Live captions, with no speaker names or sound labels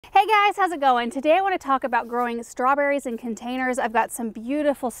Hey guys, how's it going? Today I want to talk about growing strawberries in containers. I've got some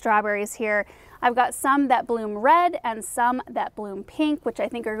beautiful strawberries here. I've got some that bloom red and some that bloom pink, which I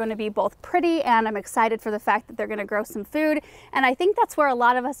think are going to be both pretty, and I'm excited for the fact that they're going to grow some food. And I think that's where a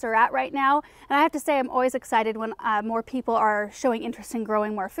lot of us are at right now. And I have to say, I'm always excited when more people are showing interest in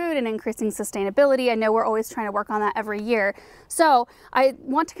growing more food and increasing sustainability. I know we're always trying to work on that every year. So I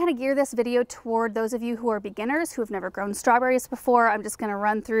want to kind of gear this video toward those of you who are beginners who have never grown strawberries before. I'm just going to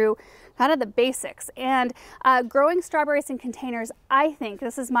run through kind of the basics. And growing strawberries in containers, I think,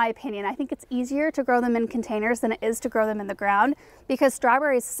 this is my opinion, I think it's easier to grow them in containers than it is to grow them in the ground, because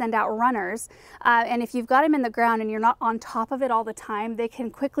strawberries send out runners. And if you've got them in the ground and you're not on top of it all the time, they can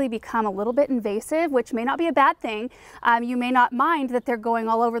quickly become a little bit invasive, which may not be a bad thing. You may not mind that they're going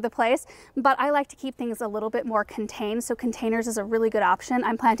all over the place, but I like to keep things a little bit more contained. So containers is a really good option.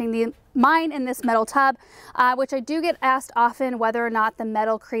 I'm planting mine in this metal tub, which I do get asked often whether or not the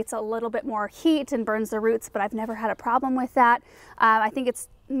metal creates a little bit more heat and burns the roots, but I've never had a problem with that. I think it's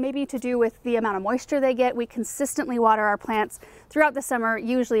maybe to do with the amount of moisture they get. We consistently water our plants throughout the summer,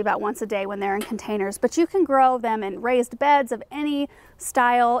 usually about once a day when they're in containers, but you can grow them in raised beds of any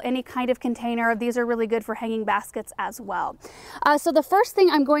style, any kind of container. These are really good for hanging baskets as well. So the first thing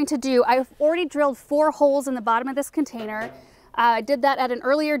I'm going to do, I've already drilled 4 holes in the bottom of this container. I did that at an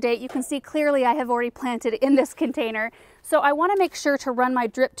earlier date. You can see clearly I have already planted in this container. So I want to make sure to run my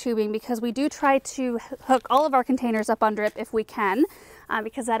drip tubing, because we do try to hook all of our containers up on drip if we can,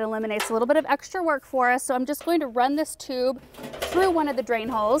 because that eliminates a little bit of extra work for us. So I'm just going to run this tube through one of the drain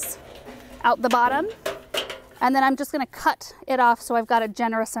holes out the bottom, and then I'm just going to cut it off so I've got a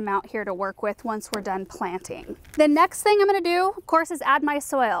generous amount here to work with once we're done planting. The next thing I'm going to do, of course, is add my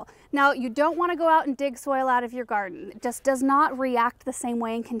soil. Now, you don't want to go out and dig soil out of your garden. It just does not react the same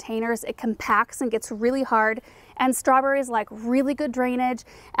way in containers. It compacts and gets really hard, and strawberries like really good drainage,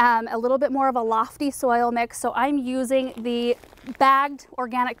 a little bit more of a lofty soil mix. So I'm using the bagged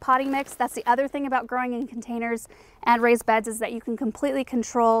organic potting mix. That's the other thing about growing in containers and raised beds, is that you can completely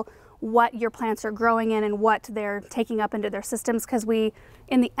control what your plants are growing in and what they're taking up into their systems, because we,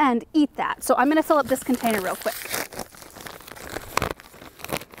 in the end, eat that. So I'm going to fill up this container real quick.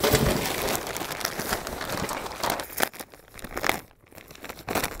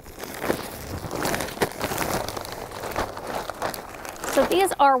 So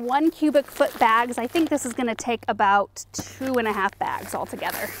these are 1 cubic foot bags. I think this is going to take about 2.5 bags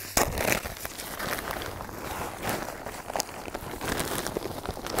altogether.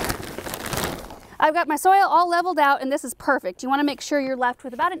 I've got my soil all leveled out, and this is perfect. You want to make sure you're left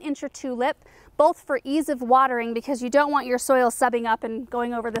with about 1 inch or 2 lip, both for ease of watering, because you don't want your soil subbing up and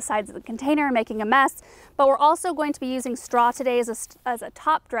going over the sides of the container and making a mess. But we're also going to be using straw today as a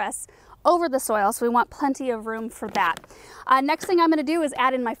top dress over the soil, so we want plenty of room for that. Next thing I'm going to do is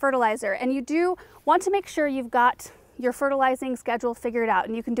add in my fertilizer, and you do want to make sure you've got your fertilizing schedule figured out,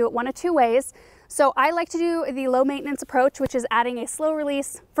 and you can do it one of 2 ways. So I like to do the low maintenance approach, which is adding a slow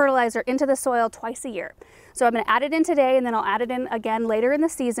release fertilizer into the soil twice a year. So I'm going to add it in today, and then I'll add it in again later in the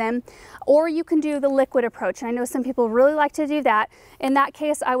season. Or you can do the liquid approach, and I know some people really like to do that. In that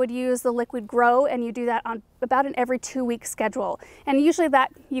case, I would use the Liquid Grow, and you do that on about an every 2-week schedule. And usually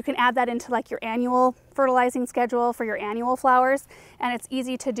that you can add that into like your annual fertilizing schedule for your annual flowers, and it's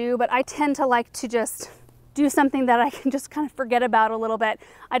easy to do. But I tend to like to just do something that I can just kind of forget about a little bit.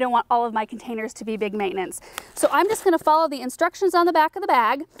 I don't want all of my containers to be big maintenance. So I'm just going to follow the instructions on the back of the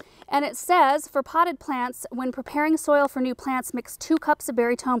bag. And it says, for potted plants, when preparing soil for new plants, mix 2 cups of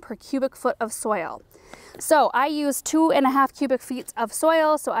Berrytone per cubic foot of soil. So I use 2.5 cubic feet of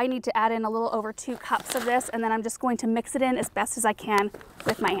soil, so I need to add in a little over 2 cups of this, and then I'm just going to mix it in as best as I can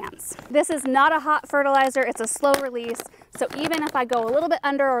with my hands. This is not a hot fertilizer, it's a slow release, so even if I go a little bit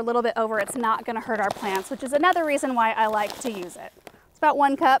under or a little bit over, it's not going to hurt our plants, which is another reason why I like to use it. It's about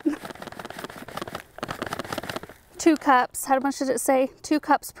 1 cup. 2 cups, how much does it say? 2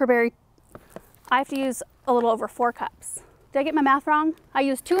 cups per berry. I have to use a little over 4 cups. Did I get my math wrong? I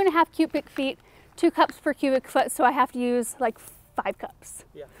use 2.5 cubic feet, 2 cups per cubic foot, so I have to use like 5 cups.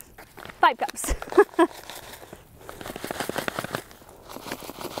 Yeah. 5 cups.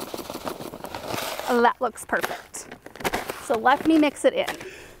 That looks perfect. So let me mix it in.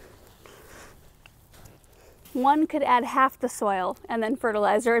 One could add half the soil and then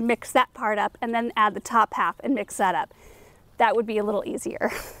fertilizer and mix that part up, and then add the top half and mix that up. That would be a little easier.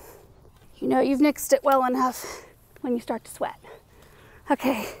 You know you've mixed it well enough when you start to sweat.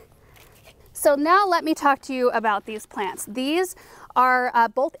 Okay, so now let me talk to you about these plants. These are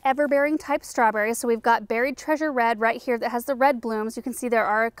both everbearing type strawberries. So we've got Berried Treasure Red right here that has the red blooms. You can see there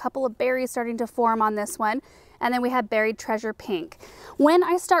are a couple of berries starting to form on this one. And then we have Buried Treasure Pink. When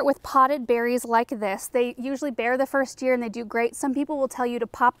I start with potted berries like this, they usually bear the first year and they do great. Some people will tell you to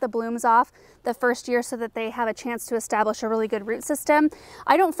pop the blooms off the first year so that they have a chance to establish a really good root system.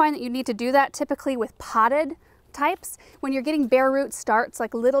 I don't find that you need to do that typically with potted types. When you're getting bare root starts,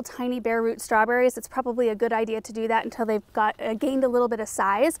 like little tiny bare root strawberries, it's probably a good idea to do that until they've got gained a little bit of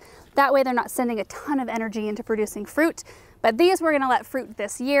size. That way they're not sending a ton of energy into producing fruit. But these we're going to let fruit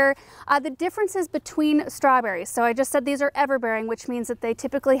this year. The differences between strawberries. So I just said these are everbearing, which means that they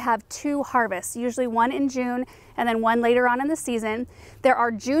typically have 2 harvests, usually one in June and then one later on in the season. There are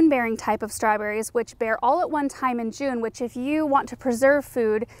June bearing type of strawberries, which bear all at one time in June, which if you want to preserve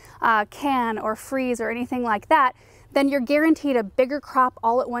food, can or freeze or anything like that, then you're guaranteed a bigger crop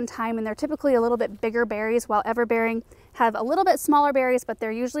all at one time, and they're typically a little bit bigger berries, while everbearing have a little bit smaller berries, but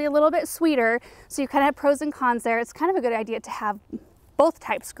they're usually a little bit sweeter. So you kind of have pros and cons there. It's kind of a good idea to have both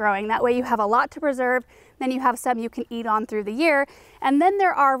types growing. That way you have a lot to preserve, then you have some you can eat on through the year. And then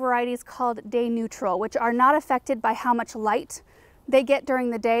there are varieties called day neutral, which are not affected by how much light they get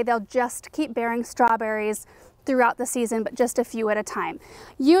during the day. They'll just keep bearing strawberries throughout the season, but just a few at a time.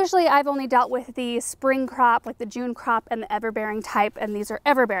 Usually I've only dealt with the spring crop, like the June crop, and the everbearing type, and these are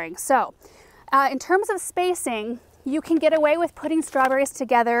everbearing. So in terms of spacing, you can get away with putting strawberries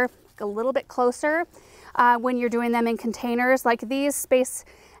together a little bit closer when you're doing them in containers. Like these space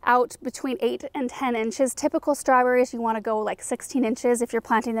out between 8 and 10 inches. Typical strawberries, you want to go like 16 inches if you're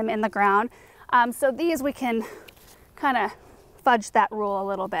planting them in the ground. So these we can kind of fudge that rule a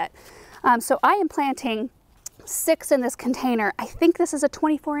little bit. So I am planting 6 in this container. I think this is a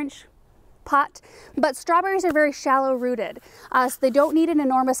 24-inch pot, but strawberries are very shallow rooted, so they don't need an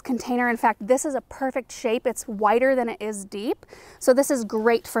enormous container. In fact, this is a perfect shape. It's wider than it is deep, so this is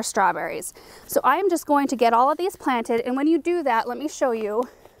great for strawberries. So I'm just going to get all of these planted, and when you do that, let me show you.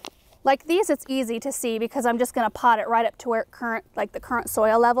 Like these, it's easy to see because I'm just going to pot it right up to where the current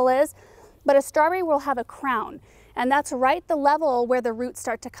soil level is. But a strawberry will have a crown, and that's right the level where the roots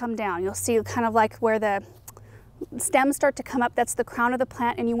start to come down. You'll see kind of like where the stems start to come up. That's the crown of the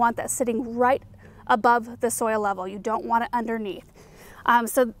plant, and you want that sitting right above the soil level. You don't want it underneath.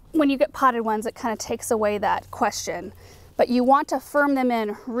 So when you get potted ones, it kind of takes away that question, but you want to firm them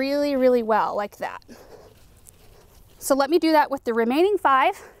in really, really well like that. So let me do that with the remaining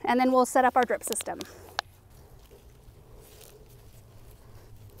 5, and then we'll set up our drip system.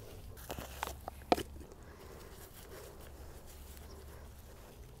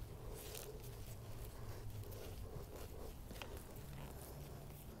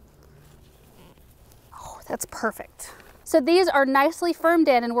 That's perfect. So these are nicely firmed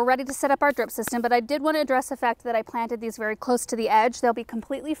in and we're ready to set up our drip system, but I did want to address the fact that I planted these very close to the edge. They'll be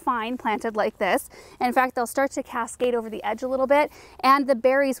completely fine planted like this. In fact, they'll start to cascade over the edge a little bit, and the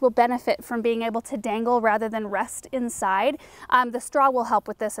berries will benefit from being able to dangle rather than rest inside. The straw will help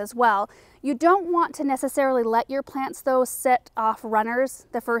with this as well. You don't want to necessarily let your plants though set off runners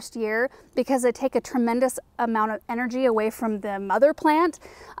the first year because they take a tremendous amount of energy away from the mother plant.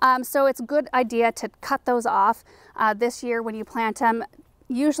 So it's a good idea to cut those off this year when you plant them.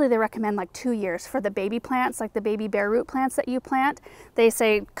 Usually they recommend like 2 years for the baby plants, like the baby bare root plants that you plant. They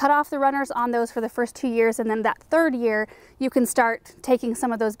say cut off the runners on those for the first 2 years, and then that 3rd year you can start taking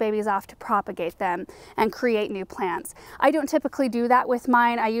some of those babies off to propagate them and create new plants. I don't typically do that with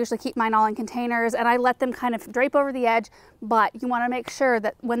mine. I usually keep mine all in containers and I let them kind of drape over the edge, but you want to make sure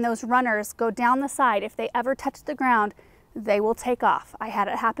that when those runners go down the side, if they ever touch the ground, they will take off. I had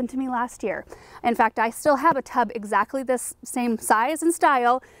it happen to me last year. In fact, I still have a tub exactly this same size and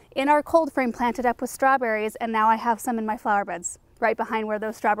style in our cold frame planted up with strawberries, and now I have some in my flower beds right behind where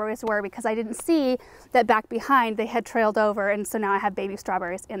those strawberries were because I didn't see that back behind they had trailed over, and so now I have baby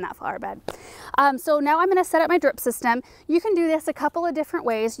strawberries in that flower bed. So now I'm going to set up my drip system. You can do this a couple of different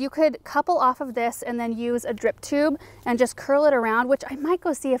ways. You could couple off of this and then use a drip tube and just curl it around, which I might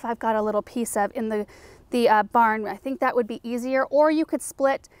go see if I've got a little piece of in the barn. I think that would be easier. Or you could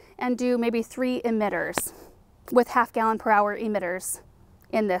split and do maybe 3 emitters with 1/2 gallon per hour emitters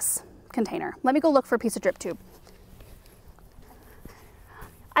in this container. Let me go look for a piece of drip tube.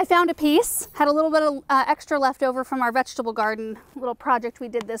 I found a piece, had a little bit of extra left over from our vegetable garden little project we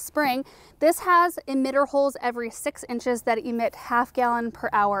did this spring. This has emitter holes every 6 inches that emit 1/2 gallon per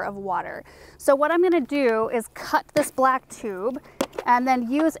hour of water. So what I'm going to do is cut this black tube and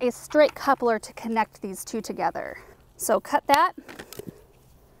then use a straight coupler to connect these two together. So cut that.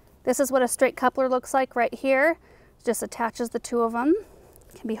 This is what a straight coupler looks like right here. It just attaches the two of them.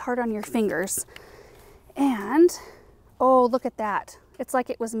 It can be hard on your fingers. And, oh, look at that. It's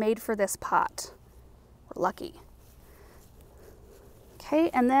like it was made for this pot. We're lucky.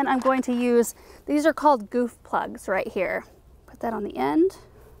 Okay, and then I'm going to use, these are called goof plugs right here. Put that on the end.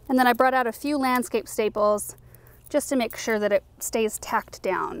 And then I brought out a few landscape staples just to make sure that it stays tacked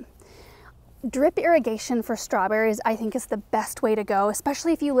down. Drip irrigation for strawberries, I think, is the best way to go,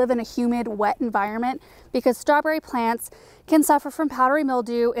 especially if you live in a humid, wet environment, because strawberry plants can suffer from powdery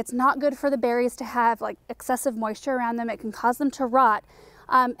mildew. It's not good for the berries to have like excessive moisture around them. It can cause them to rot.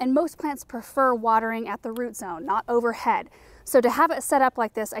 And most plants prefer watering at the root zone, not overhead. So to have it set up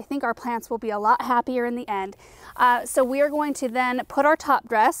like this, I think our plants will be a lot happier in the end. So we are going to then put our top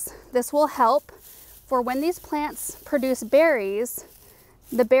dress. This will help for when these plants produce berries.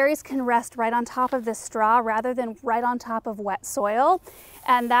 The berries can rest right on top of this straw rather than right on top of wet soil.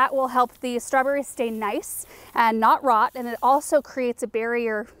 And that will help the strawberries stay nice and not rot. And it also creates a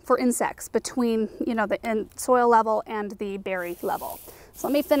barrier for insects between, you know, the soil level and the berry level. So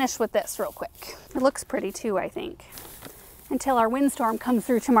let me finish with this real quick. It looks pretty too, I think, until our windstorm comes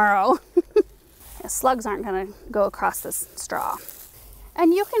through tomorrow. Slugs aren't gonna go across this straw.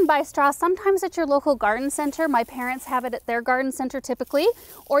 And you can buy straw sometimes at your local garden center. My parents have it at their garden center typically,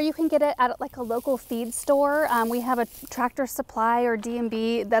 or you can get it at like a local feed store. We have a Tractor Supply or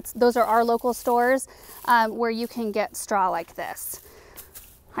D&B. Those are our local stores where you can get straw like this.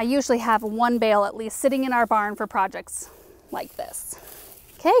 I usually have one bale at least sitting in our barn for projects like this.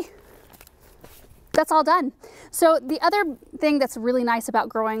 Okay. That's all done. So the other thing that's really nice about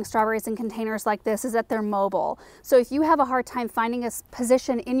growing strawberries in containers like this is that they're mobile. So if you have a hard time finding a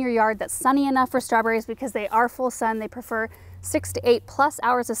position in your yard that's sunny enough for strawberries, because they are full sun, they prefer 6 to 8 plus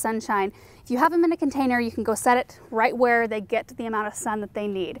hours of sunshine. If you have them in a container, you can go set it right where they get the amount of sun that they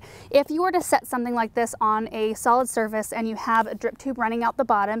need. If you were to set something like this on a solid surface and you have a drip tube running out the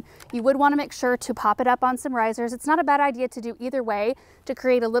bottom, you would want to make sure to pop it up on some risers. It's not a bad idea to do either way to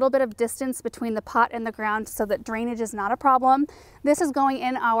create a little bit of distance between the pot and the ground so that drainage is not a problem. This is going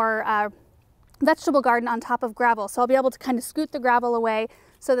in our vegetable garden on top of gravel, so I'll be able to kind of scoot the gravel away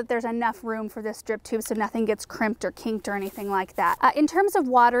so that there's enough room for this drip tube so nothing gets crimped or kinked or anything like that. In terms of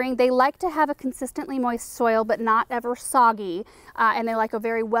watering, they like to have a consistently moist soil but not ever soggy, and they like a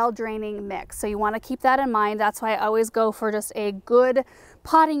very well draining mix. So you want to keep that in mind. That's why I always go for just a good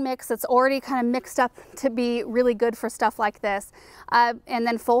potting mix that's already kind of mixed up to be really good for stuff like this. And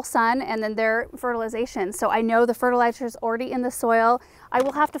then full sun, and then their fertilization. So I know the fertilizer is already in the soil. I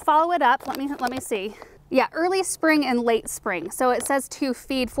will have to follow it up. Let me see. Yeah, early spring and late spring. So it says to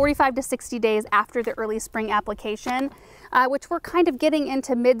feed 45 to 60 days after the early spring application, which we're kind of getting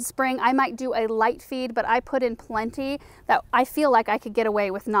into mid-spring. I might do a light feed, but I put in plenty that I feel like I could get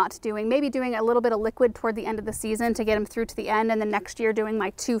away with not doing. Maybe doing a little bit of liquid toward the end of the season to get them through to the end, and then next year doing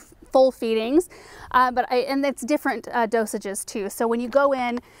my 2 full feedings. And it's different dosages too. So when you go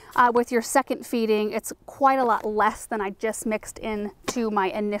in with your second feeding, it's quite a lot less than I just mixed into my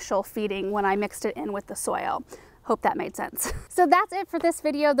initial feeding when I mixed it in with the soil. Hope that made sense. So that's it for this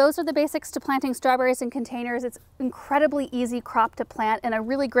video. Those are the basics to planting strawberries in containers. It's incredibly easy crop to plant and a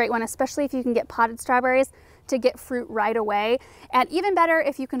really great one, especially if you can get potted strawberries to get fruit right away. And even better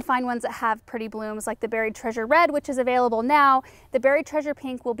if you can find ones that have pretty blooms like the Buried Treasure Red, which is available now. The Buried Treasure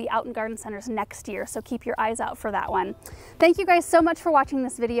Pink will be out in garden centers next year, so keep your eyes out for that one. Thank you guys so much for watching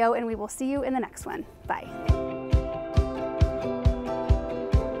this video, and we will see you in the next one. Bye.